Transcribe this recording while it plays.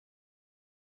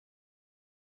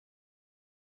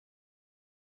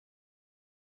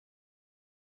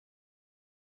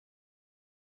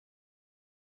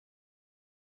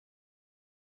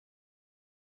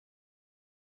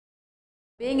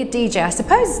Being a DJ, I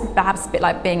suppose perhaps a bit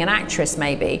like being an actress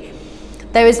maybe.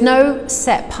 There is no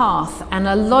set path and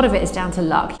a lot of it is down to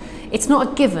luck. It's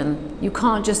not a given. You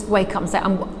can't just wake up and say,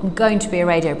 I'm going to be a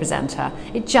radio presenter.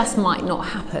 It just might not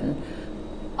happen.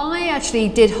 I actually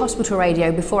did hospital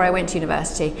radio before I went to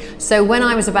university. So when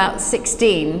I was about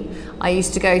 16, I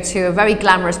used to go to a very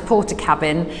glamorous porter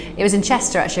cabin. It was in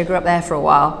Chester actually, I grew up there for a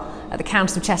while, at the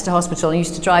Countess of Chester Hospital. I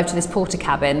used to drive to this porter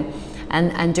cabin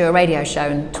and do a radio show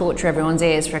and torture everyone's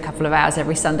ears for a couple of hours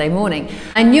every Sunday morning.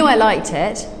 I knew I liked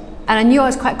it, and I knew I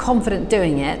was quite confident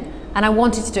doing it, and I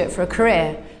wanted to do it for a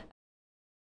career.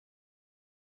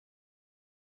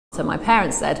 So my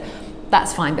parents said,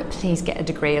 that's fine, but please get a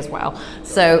degree as well.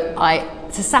 So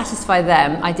to satisfy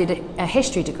them, I did a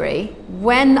history degree.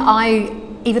 When I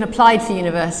even applied for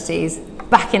universities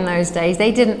back in those days,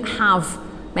 they didn't have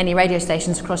many radio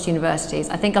stations across universities.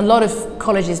 I think a lot of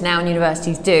colleges now and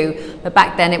universities do, but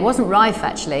back then it wasn't rife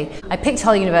actually. I picked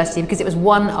Hull University because it was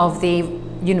one of the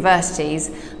universities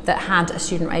that had a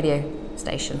student radio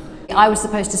station. I was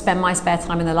supposed to spend my spare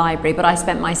time in the library, but I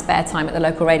spent my spare time at the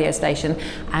local radio station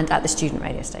and at the student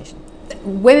radio station.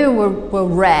 Women were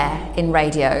rare in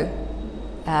radio,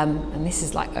 and this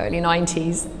is like early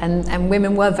 90s, and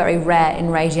women were very rare in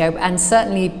radio, and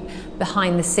certainly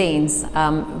behind the scenes,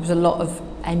 there was a lot of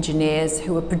engineers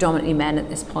who were predominantly men at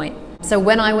this point. So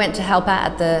when I went to help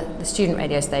out at the student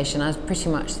radio station, I was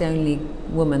pretty much the only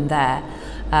woman there.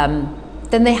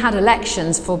 Then they had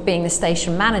elections for being the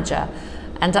station manager,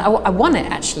 and I won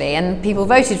it actually, and people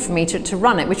voted for me to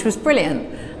run it, which was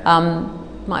brilliant.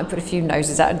 Might have put a few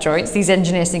noses out of joints, these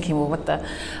engineers thinking, well, what the...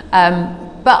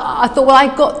 but I thought, well,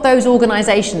 I got those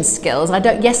organisation skills.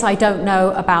 Yes, I don't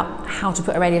know about how to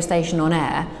put a radio station on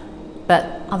air,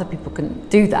 but other people can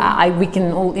do that. We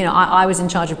can all, you know, I was in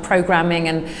charge of programming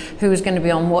and who was going to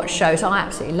be on what show, so I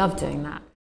absolutely loved doing that.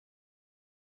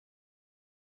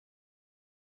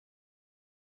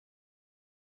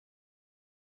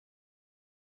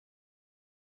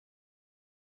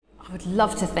 I would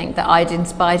love to think that I'd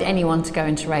inspired anyone to go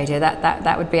into radio.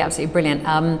 That would be absolutely brilliant.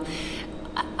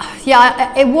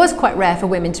 Yeah, it was quite rare for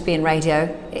women to be in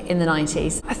radio in the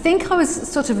 90s. I think I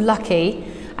was sort of lucky,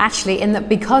 actually, in that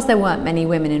because there weren't many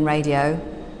women in radio,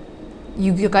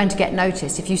 you're going to get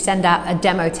noticed. If you send out a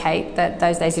demo tape, that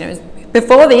those days, you know, it was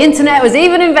before the internet was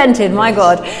even invented, my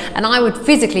God. And I would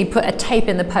physically put a tape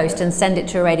in the post and send it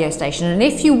to a radio station. And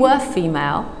if you were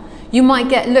female, you might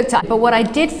get looked at. But what I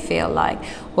did feel like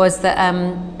was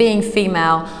that being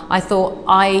female, I thought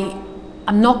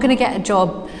I'm not going to get a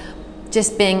job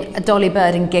just being a dolly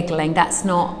bird and giggling. That's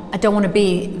not, I don't want to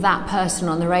be that person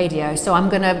on the radio. So I'm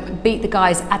going to beat the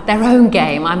guys at their own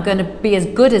game. I'm going to be as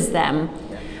good as them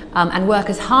and work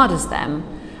as hard as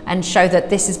them and show that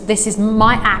this is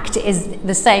my act is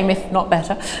the same, if not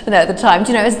better, at the time,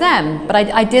 you know, as them. But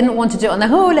I didn't want to do it on the,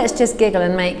 oh, let's just giggle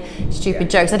and make stupid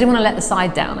jokes. I didn't want to let the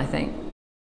side down, I think.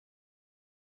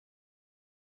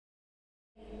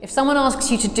 If someone asks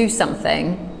you to do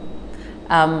something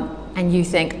and you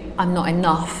think, I'm not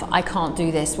enough, I can't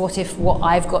do this, what if what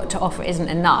I've got to offer isn't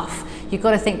enough? You've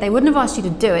got to think they wouldn't have asked you to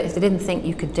do it if they didn't think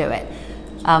you could do it.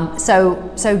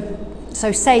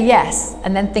 So say yes,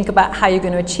 and then think about how you're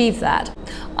going to achieve that.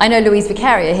 I know Louise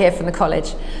Vicaria here from the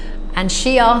college, and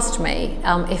she asked me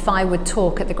if I would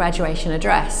talk at the graduation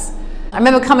address. I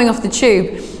remember coming off the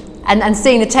tube and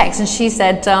seeing the text, and she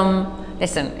said,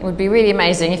 listen, it would be really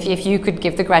amazing if you could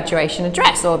give the graduation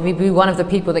address, or be one of the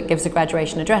people that gives the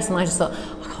graduation address. And I just thought,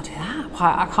 oh, I can't do that.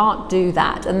 I can't do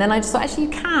that. And then I just thought, actually,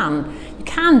 you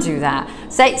can do that.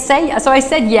 So I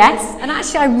said yes, and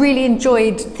actually I really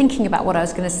enjoyed thinking about what I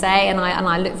was going to say, and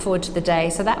I look forward to the day.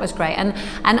 So that was great, and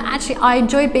actually I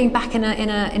enjoyed being back in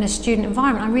a student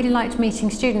environment. I really liked meeting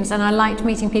students, and I liked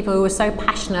meeting people who were so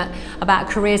passionate about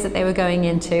careers that they were going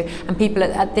into, and people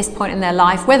at this point in their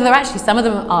life, whether they're actually, some of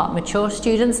them are mature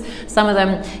students, some of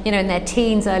them, you know, in their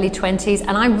teens, early 20s,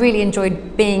 and I really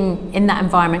enjoyed being in that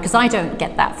environment because I don't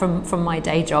get that from my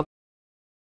day job.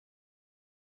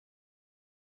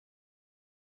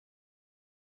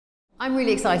 I'm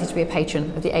really excited to be a patron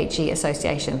of the HE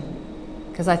Association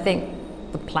because I think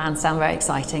the plans sound very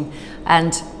exciting,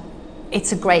 and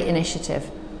it's a great initiative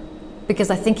because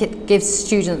I think it gives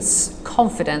students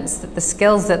confidence that the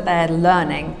skills that they're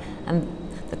learning and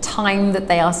the time that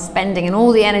they are spending and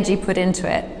all the energy put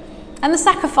into it and the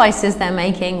sacrifices they're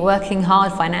making, working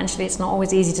hard financially, it's not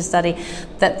always easy to study,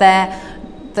 that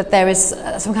there is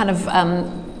some kind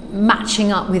of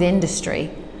matching up with industry.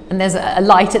 and there's a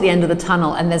light at the end of the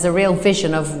tunnel, and there's a real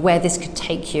vision of where this could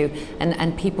take you,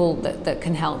 and people that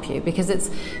can help you, because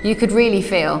you could really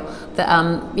feel that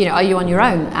are you on your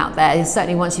own out there?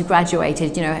 Certainly once you've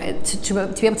graduated,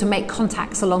 to be able to make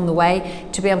contacts along the way,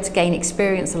 to be able to gain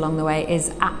experience along the way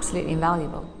is absolutely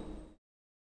invaluable.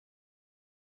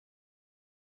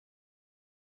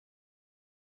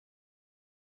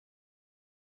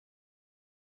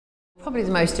 Probably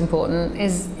the most important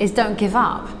is don't give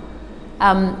up.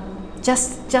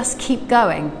 Just keep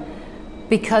going,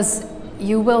 because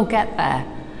you will get there.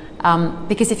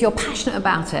 Because if you're passionate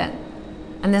about it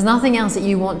and there's nothing else that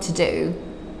you want to do,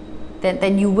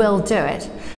 then you will do it.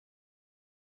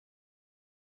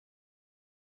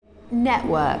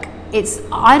 Network.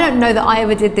 I don't know that I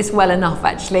ever did this well enough,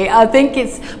 actually. I think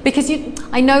it's because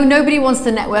I know nobody wants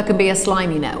to network and be a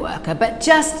slimy networker, but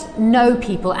just know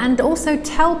people and also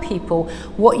tell people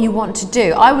what you want to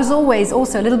do. I was always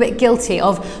also a little bit guilty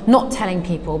of not telling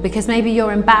people, because maybe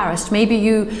you're embarrassed. Maybe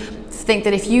you think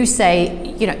that if you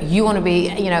say, you want to be,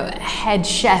 head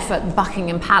chef at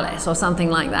Buckingham Palace or something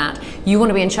like that, you want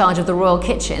to be in charge of the royal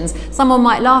kitchens, someone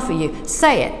might laugh at you.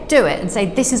 Say it, do it, and say,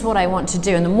 this is what I want to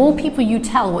do. And the more people you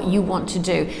tell what you want to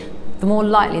do, the more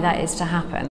likely that is to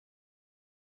happen.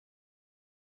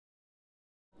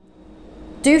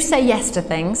 Do say yes to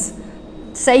things.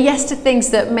 Say yes to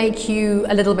things that make you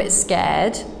a little bit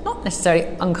scared, not necessarily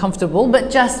uncomfortable,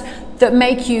 but just that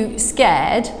make you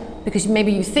scared, because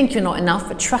maybe you think you're not enough,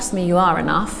 but trust me, you are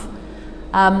enough.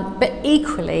 But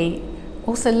equally,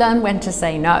 also learn when to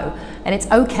say no. And it's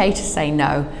okay to say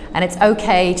no. And it's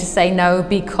okay to say no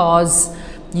because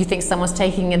you think someone's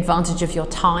taking advantage of your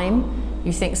time.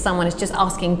 You think someone is just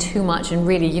asking too much, and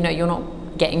really, you're not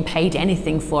getting paid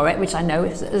anything for it, which I know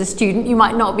as a student you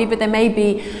might not be, but there may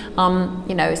be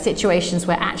situations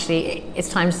where actually it's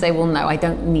time to say, well, no, I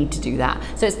don't need to do that.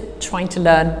 So it's trying to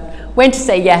learn when to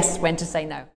say yes, when to say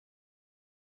no.